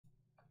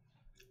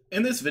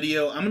In this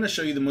video, I'm going to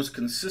show you the most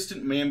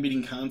consistent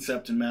man-beating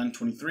concept in Madden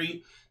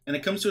 23, and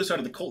it comes to us out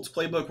of the Colts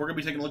playbook. We're going to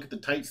be taking a look at the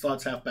tight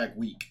slots halfback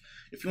week.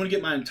 If you want to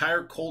get my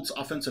entire Colts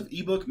offensive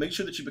ebook, make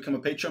sure that you become a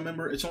Patreon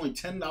member. It's only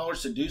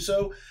 $10 to do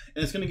so,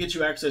 and it's going to get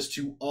you access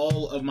to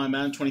all of my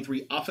Madden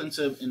 23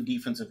 offensive and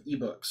defensive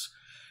ebooks.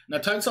 Now,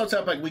 tight slots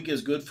halfback week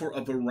is good for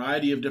a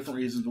variety of different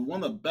reasons, but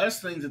one of the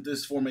best things that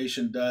this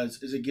formation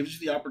does is it gives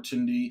you the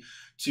opportunity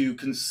to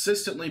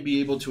consistently be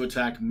able to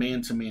attack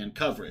man-to-man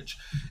coverage.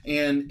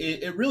 And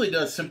it really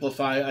does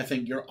simplify, I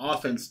think, your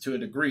offense to a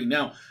degree.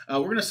 Now,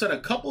 we're going to set a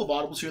couple of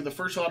audibles here. The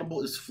first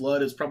audible is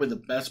flood. It's probably the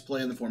best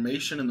play in the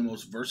formation and the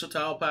most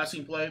versatile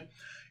passing play.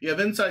 You have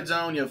inside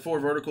zone, you have 4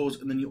 verticals,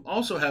 and then you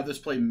also have this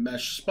play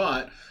mesh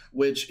spot,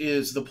 which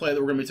is the play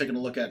that we're going to be taking a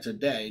look at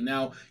today.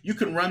 Now, you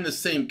can run the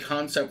same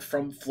concept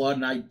from flood,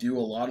 and I do a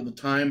lot of the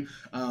time,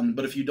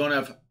 but if you don't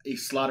have a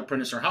slot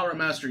apprentice or hot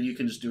master, you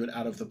can just do it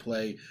out of the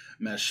play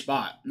mesh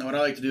spot. Now, what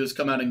I like to do is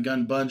come out in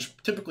gun bunch,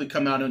 typically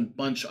come out in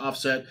bunch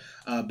offset,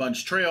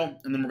 bunch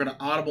trail, and then we're going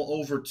to audible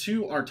over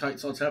to our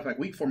tight slots halfback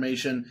weak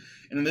formation,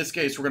 and in this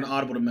case, we're going to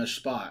audible to mesh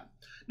spot.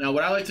 Now,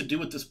 what I like to do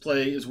with this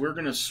play is we're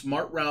going to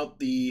smart route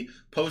the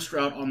post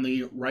route on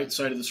the right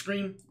side of the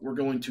screen. We're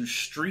going to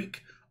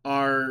streak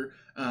our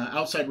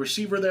outside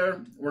receiver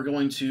there. We're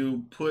going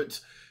to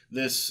put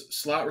this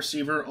slot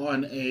receiver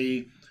on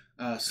a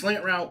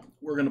slant route.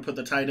 We're going to put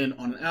the tight end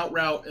on an out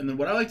route. And then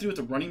what I like to do with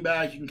the running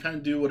back, you can kind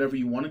of do whatever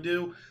you want to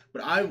do,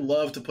 but I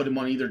love to put him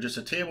on either just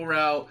a table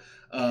route,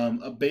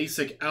 a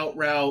basic out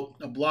route,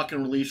 a block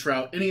and release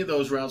route. Any of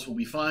those routes will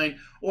be fine.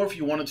 Or if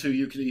you wanted to,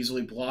 you could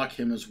easily block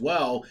him as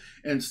well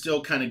and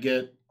still kind of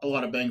get a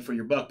lot of bang for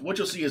your buck. But what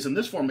you'll see is in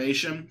this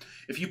formation,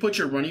 if you put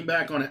your running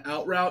back on an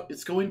out route,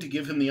 it's going to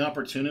give him the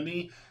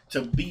opportunity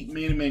to beat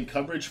man-to-man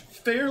coverage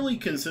fairly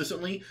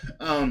consistently.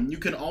 You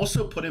can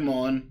also put him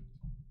on,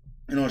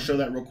 and I'll show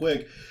that real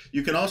quick,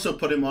 you can also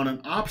put him on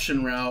an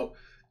option route.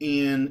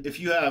 And if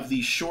you have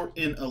the short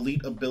and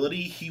elite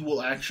ability, he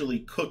will actually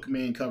cook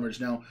man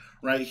coverage. Now,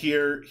 right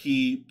here,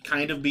 he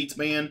kind of beats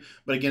man.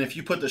 But again, if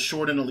you put the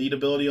short and elite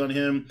ability on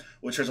him,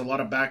 which there's a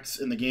lot of backs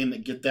in the game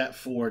that get that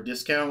for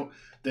discount,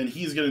 then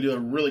he's going to do a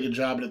really good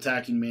job at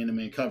attacking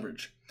man-to-man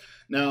coverage.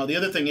 Now, the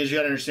other thing is you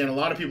got to understand a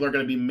lot of people are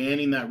going to be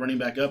manning that running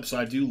back up. So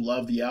I do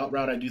love the out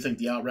route. I do think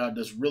the out route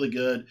does really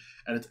good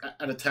at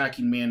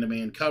attacking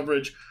man-to-man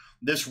coverage.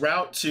 This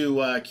route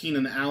to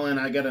Keenan Allen,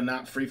 I got to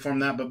not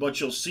freeform that, but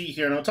what you'll see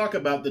here, and I'll talk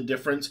about the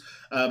difference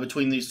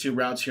between these two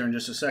routes here in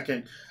just a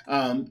second.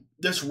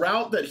 This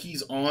route that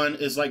he's on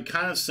is like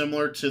kind of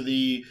similar to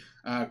the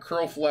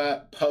curl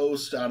flat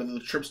post out of the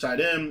trips tight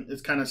end.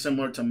 It's kind of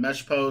similar to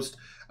mesh post,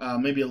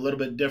 maybe a little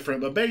bit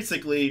different, but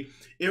basically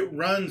it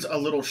runs a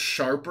little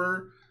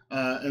sharper,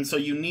 and so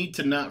you need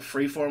to not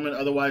freeform it,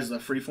 otherwise the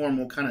freeform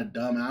will kind of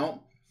dumb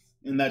out,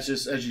 and that's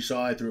just, as you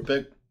saw, I threw a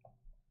pick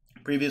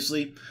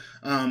previously.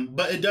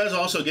 But it does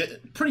also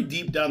get pretty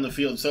deep down the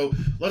field. So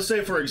let's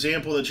say, for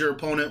example, that your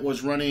opponent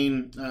was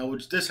running,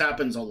 which this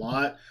happens a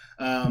lot.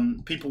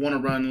 People want to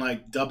run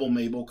like double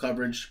Mabel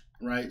coverage,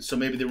 right? So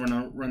maybe they want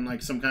to run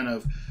like some kind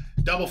of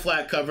double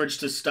flat coverage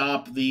to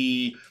stop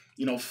the,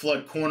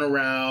 flood corner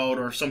route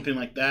or something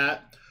like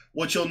that.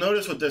 What you'll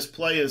notice with this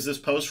play is this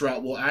post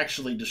route will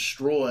actually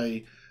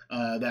destroy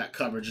that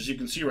coverage. As you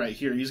can see right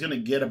here, he's going to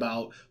get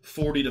about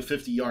 40 to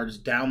 50 yards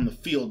down the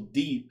field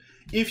deep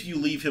if you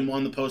leave him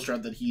on the post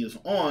route that he is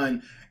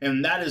on,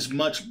 and that is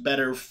much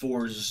better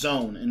for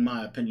zone, in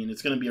my opinion.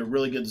 It's going to be a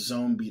really good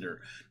zone beater.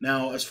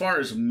 Now, as far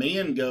as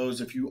man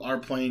goes, if you are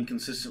playing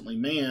consistently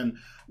man,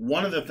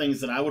 one of the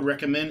things that I would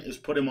recommend is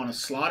put him on a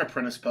slot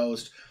apprentice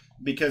post,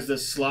 because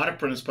this slot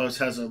apprentice post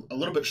has a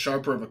little bit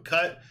sharper of a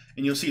cut,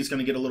 and you'll see it's going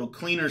to get a little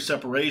cleaner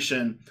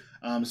separation,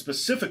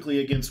 specifically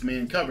against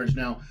man coverage.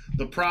 Now,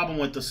 the problem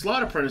with the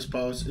slot apprentice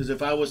post is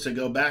if I was to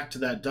go back to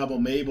that double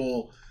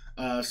Mabel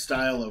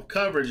style of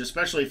coverage,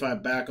 especially if I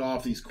back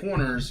off these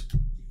corners,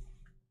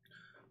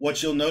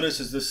 what you'll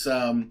notice is this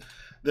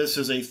this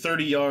is a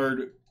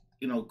 30-yard,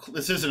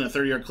 this isn't a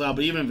 30-yard cloud,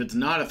 but even if it's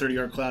not a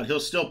 30-yard cloud,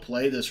 he'll still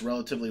play this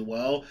relatively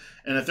well,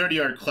 and a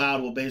 30-yard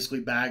cloud will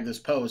basically bag this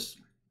post.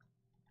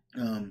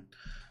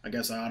 I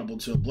guess I audible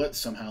to a blitz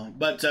somehow,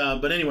 but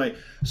anyway,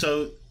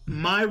 so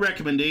my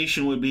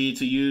recommendation would be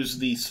to use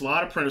the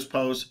slot apprentice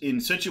post in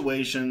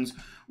situations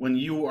when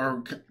you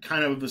are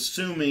kind of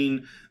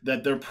assuming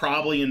that they're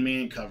probably in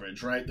man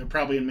coverage, right? They're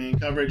probably in man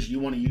coverage. You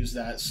want to use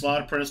that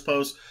slot apprentice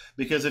post,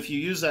 because if you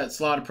use that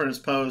slot apprentice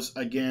post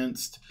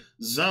against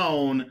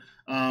zone,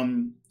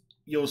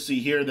 you'll see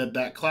here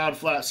that cloud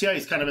flat, see how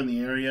he's kind of in the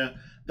area?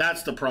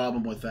 That's the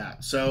problem with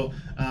that. So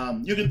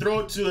you can throw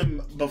it to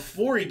him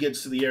before he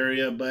gets to the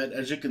area, but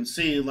as you can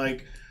see,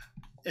 like,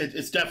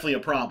 it's definitely a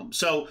problem.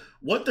 So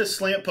what the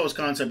slant post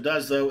concept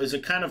does, though, is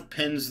it kind of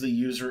pins the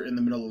user in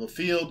the middle of the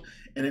field,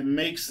 and it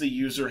makes the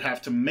user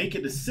have to make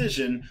a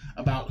decision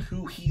about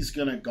who he's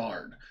going to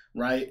guard,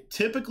 right?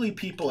 Typically,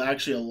 people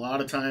actually, a lot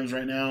of times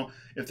right now,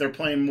 if they're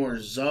playing more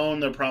zone,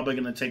 they're probably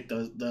going to take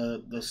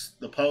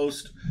the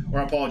post, or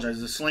I apologize,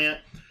 the slant.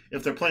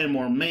 If they're playing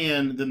more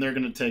man, then they're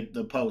going to take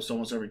the post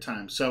almost every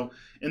time. So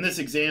in this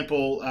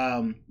example,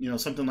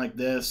 something like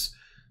this,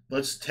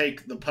 let's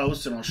take the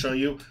post and I'll show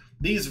you.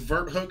 These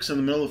vert hooks in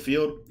the middle of the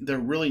field, they're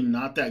really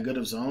not that good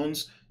of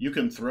zones. You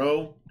can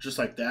throw just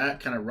like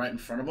that, kind of right in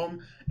front of them,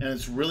 and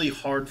it's really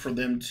hard for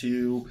them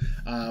to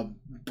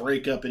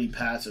break up any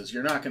passes.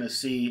 You're not going to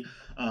see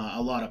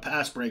a lot of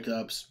pass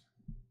breakups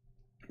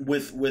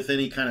with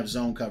any kind of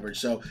zone coverage.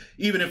 So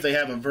even if they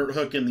have a vert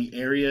hook in the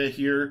area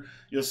here,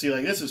 you'll see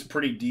like this is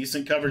pretty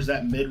decent coverage.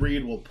 That mid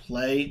read will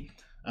play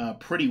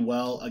pretty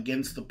well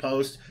against the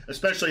post,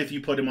 especially if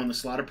you put him on the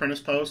slot apprentice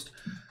post.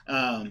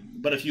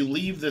 But if you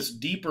leave this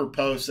deeper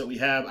post that we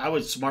have, I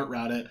would smart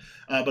route it.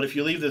 But if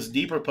you leave this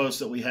deeper post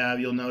that we have,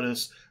 you'll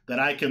notice that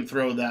I can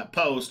throw that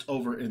post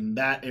over in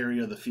that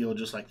area of the field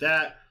just like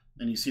that.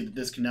 And you see that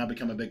this can now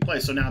become a big play.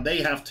 So now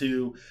they have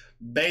to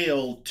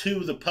bail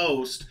to the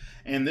post,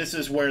 and this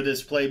is where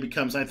this play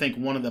becomes, I think,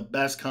 one of the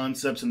best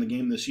concepts in the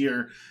game this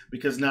year,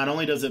 because not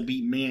only does it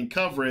beat man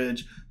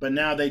coverage, but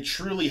now they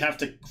truly have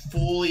to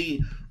fully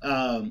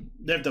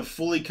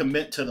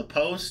commit to the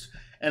post.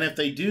 And if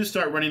they do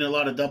start running a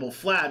lot of double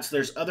flats,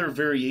 there's other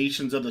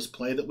variations of this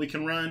play that we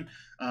can run.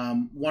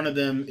 One of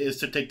them is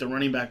to take the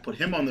running back, put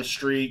him on the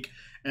streak,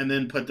 and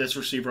then put this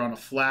receiver on a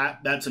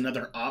flat. That's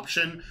another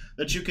option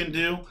that you can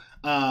do.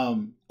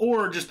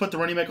 Or just put the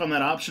running back on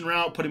that option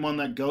route, put him on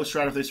that ghost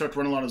route. If they start to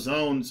run a lot of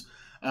zones,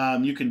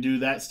 you can do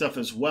that stuff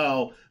as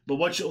well. But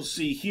what you'll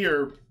see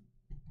here,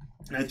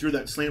 I threw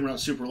that slant route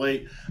super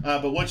late,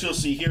 but what you'll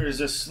see here is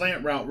this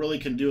slant route really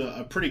can do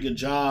a pretty good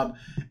job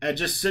at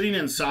just sitting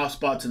in soft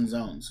spots and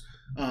zones.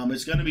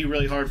 It's going to be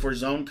really hard for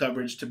zone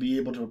coverage to be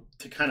able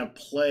to kind of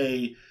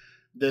play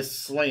this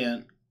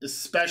slant,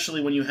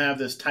 especially when you have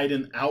this tight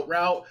end out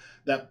route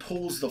that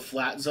pulls the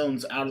flat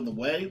zones out of the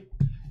way.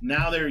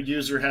 Now their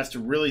user has to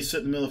really sit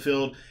in the middle of the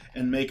field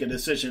and make a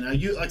decision. Now,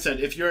 like I said,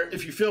 if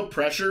you feel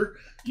pressure,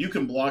 you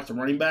can block the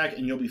running back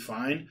and you'll be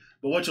fine.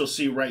 But what you'll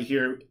see right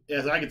here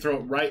is I can throw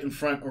it right in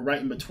front or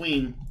right in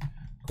between.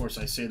 Of course,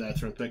 I say that I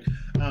throw it quick.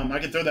 I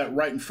can throw that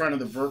right in front of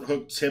the vert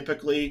hook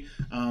typically.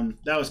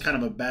 That was kind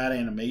of a bad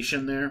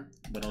animation there,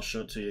 but I'll show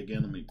it to you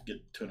again. Let me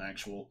get to an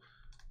actual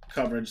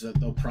coverage that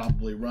they'll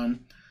probably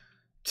run.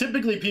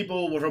 Typically,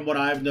 people, from what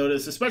I've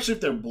noticed, especially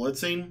if they're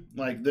blitzing,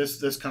 like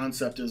this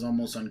concept is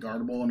almost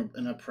unguardable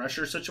in a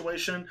pressure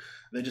situation.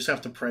 They just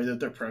have to pray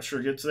that their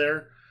pressure gets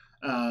there.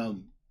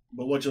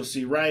 But what you'll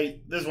see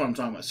this is what I'm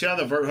talking about. See how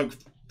the vert hook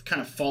kind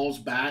of falls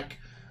back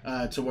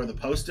to where the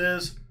post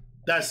is?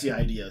 That's the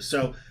idea.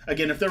 So,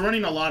 again, if they're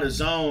running a lot of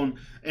zone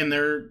and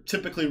they're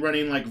typically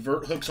running like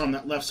vert hooks on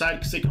that left side,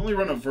 because they can only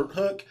run a vert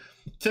hook.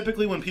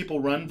 Typically, when people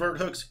run vert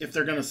hooks, if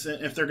they're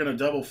gonna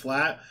double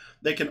flat,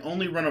 they can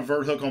only run a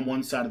vert hook on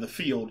one side of the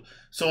field.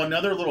 So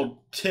another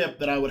little tip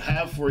that I would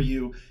have for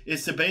you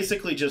is to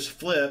basically just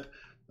flip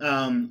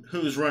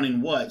who's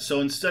running what. So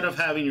instead of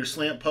having your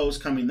slant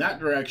post coming that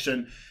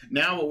direction,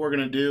 now what we're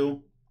gonna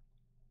do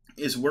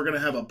is we're gonna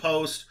have a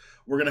post.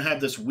 We're gonna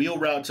have this wheel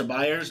route to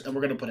buyers, and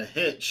we're gonna put a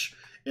hitch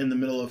in the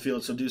middle of the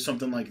field. So do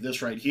something like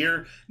this right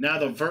here. Now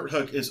the vert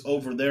hook is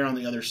over there on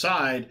the other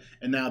side,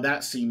 and now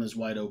that seam is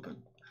wide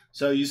open.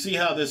 So you see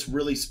how this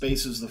really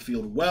spaces the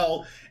field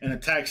well and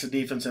attacks the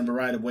defense in a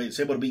variety of ways. It's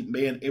able to beat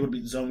man, able to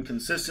beat zone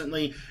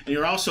consistently, and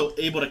you're also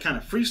able to kind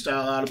of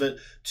freestyle out of it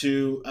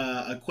to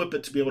equip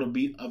it to be able to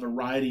beat a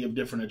variety of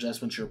different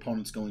adjustments your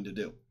opponent's going to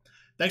do.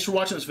 Thanks for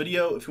watching this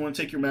video. If you want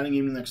to take your Madden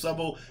game to the next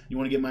level, you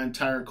want to get my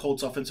entire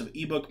Colts offensive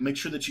ebook, make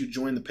sure that you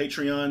join the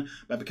Patreon.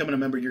 By becoming a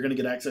member, you're going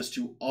to get access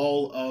to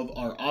all of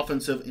our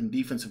offensive and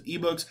defensive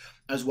ebooks,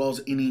 as well as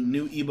any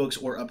new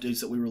ebooks or updates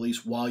that we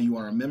release while you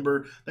are a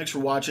member. Thanks for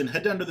watching.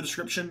 Head down to the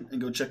description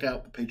and go check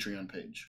out the Patreon page.